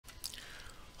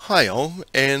Hi all,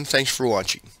 and thanks for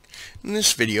watching. In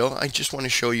this video, I just want to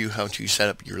show you how to set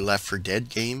up your Left 4 Dead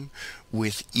game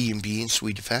with ENB and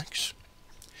SweetFx.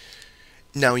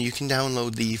 Now you can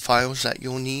download the files that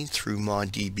you'll need through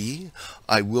ModDB.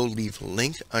 I will leave a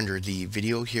link under the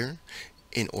video here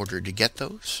in order to get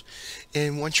those.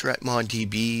 And once you're at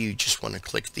ModDB, you just want to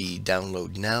click the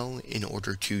download now in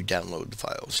order to download the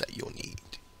files that you'll need.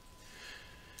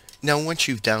 Now once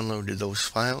you've downloaded those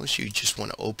files, you just want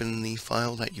to open the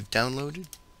file that you've downloaded.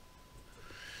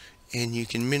 And you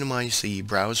can minimize the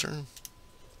browser.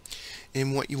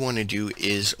 And what you want to do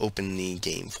is open the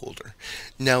game folder.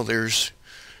 Now there's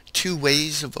two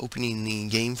ways of opening the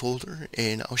game folder,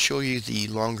 and I'll show you the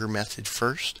longer method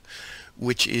first,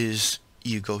 which is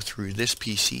you go through this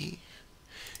PC,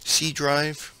 C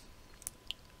drive,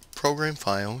 program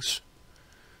files,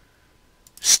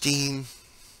 Steam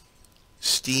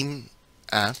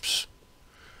apps,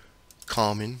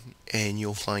 common, and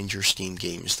you'll find your Steam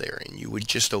games there, and you would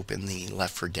just open the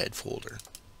Left 4 Dead folder.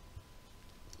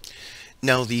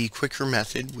 Now the quicker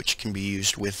method, which can be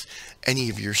used with any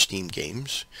of your Steam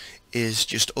games, is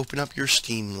just open up your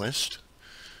Steam list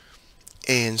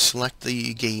and select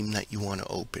the game that you want to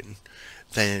open.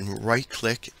 Then right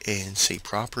click and say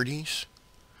Properties,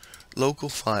 Local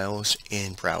Files,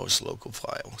 and Browse Local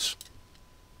Files.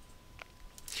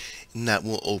 And that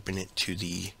will open it to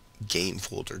the game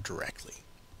folder directly.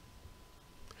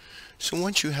 So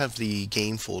once you have the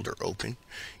game folder open,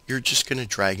 you're just going to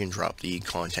drag and drop the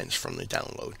contents from the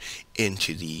download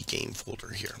into the game folder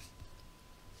here.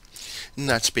 And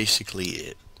that's basically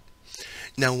it.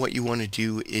 Now what you want to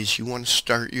do is you want to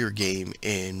start your game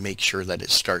and make sure that it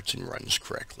starts and runs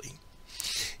correctly.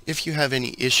 If you have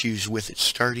any issues with it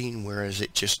starting, whereas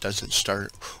it just doesn't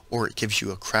start, or it gives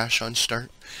you a crash on start,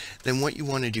 then what you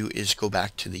want to do is go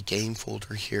back to the game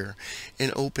folder here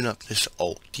and open up this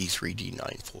Alt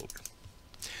D3D9 folder.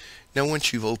 Now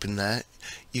once you've opened that,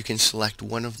 you can select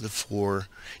one of the 4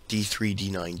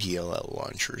 D3D9 DLL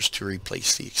launchers to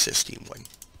replace the existing one.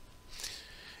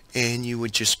 And you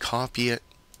would just copy it,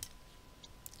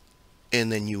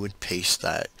 and then you would paste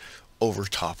that over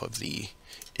top of the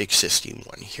existing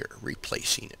one here,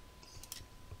 replacing it.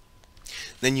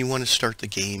 Then you want to start the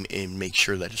game and make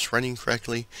sure that it's running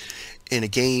correctly. And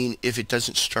again, if it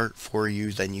doesn't start for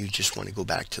you, then you just want to go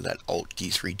back to that Alt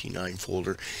D3D9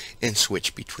 folder and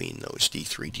switch between those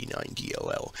D3D9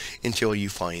 DLL until you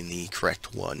find the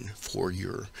correct one for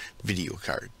your video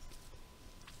card.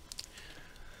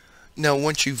 Now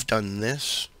once you've done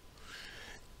this,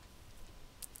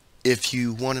 if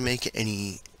you want to make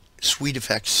any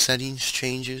Sweetfx settings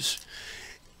changes,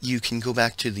 you can go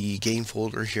back to the game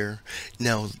folder here.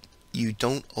 Now you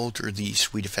don't alter the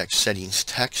Sweetfx settings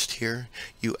text here,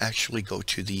 you actually go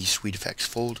to the Sweetfx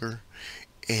folder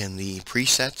and the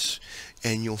presets,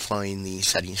 and you'll find the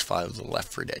settings file of the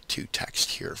Left 4 Dead 2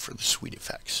 text here for the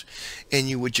Sweetfx, and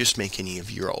you would just make any of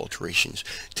your alterations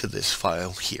to this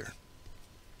file here.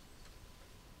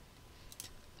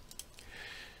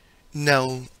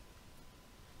 Now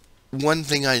one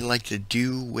thing I like to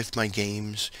do with my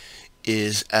games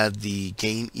is add the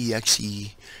game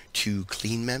exe to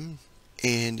Cleanmem,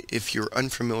 and if you're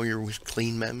unfamiliar with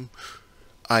Cleanmem,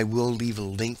 I will leave a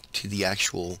link to the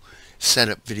actual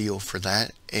setup video for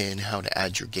that and how to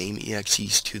add your game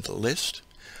exes to the list.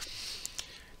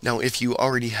 Now if you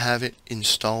already have it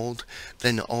installed,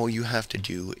 then all you have to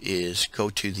do is go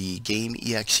to the game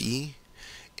exe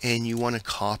and you want to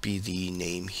copy the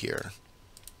name here.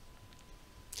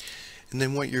 And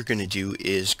then what you're going to do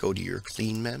is go to your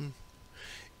Cleanmem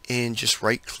and just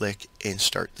right click and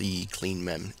start the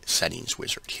Cleanmem settings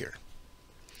wizard here.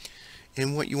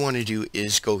 And what you want to do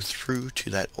is go through to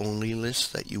that only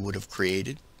list that you would have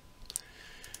created,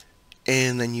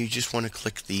 and then you just want to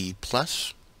click the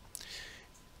plus,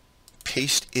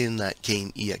 paste in that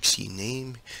game exe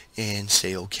name and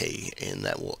say OK, and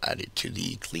that will add it to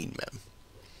the Cleanmem.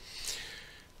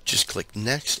 Just click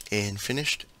next and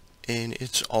finished, and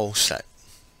it's all set.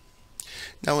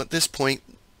 Now at this point,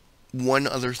 one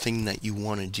other thing that you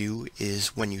want to do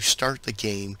is when you start the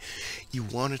game, you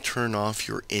want to turn off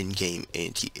your in-game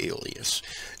anti-alias,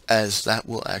 as that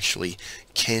will actually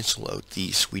cancel out the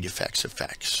Sweetfx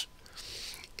effects.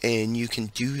 And you can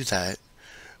do that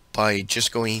by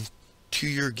just going to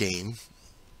your game,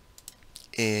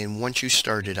 and once you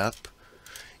start it up,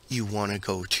 you want to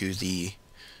go to the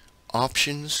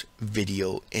Options,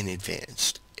 Video, and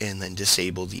Advanced, and then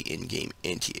disable the in-game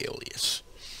anti-alias.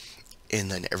 and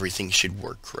then everything should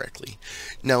work correctly.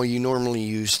 Now, you normally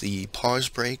use the pause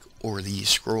break or the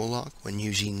scroll lock when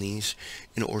using these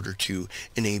in order to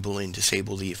enable and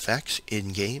disable the effects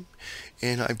in game,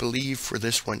 and I believe for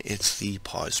this one it's the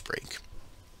pause break.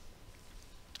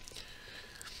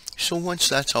 So once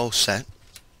that's all set,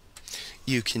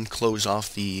 you can close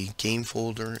off the game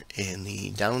folder and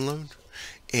the download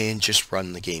and just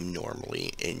run the game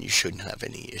normally, and you shouldn't have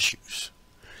any issues.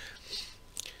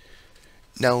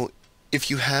 Now, if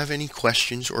you have any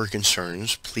questions or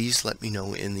concerns, please let me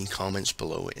know in the comments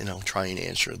below, and I'll try and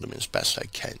answer them as best I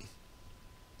can.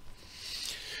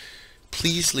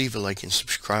 Please leave a like and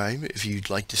subscribe if you'd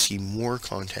like to see more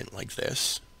content like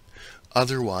this.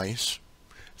 Otherwise,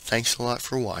 thanks a lot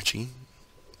for watching,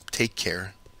 take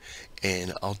care,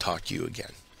 and I'll talk to you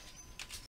again.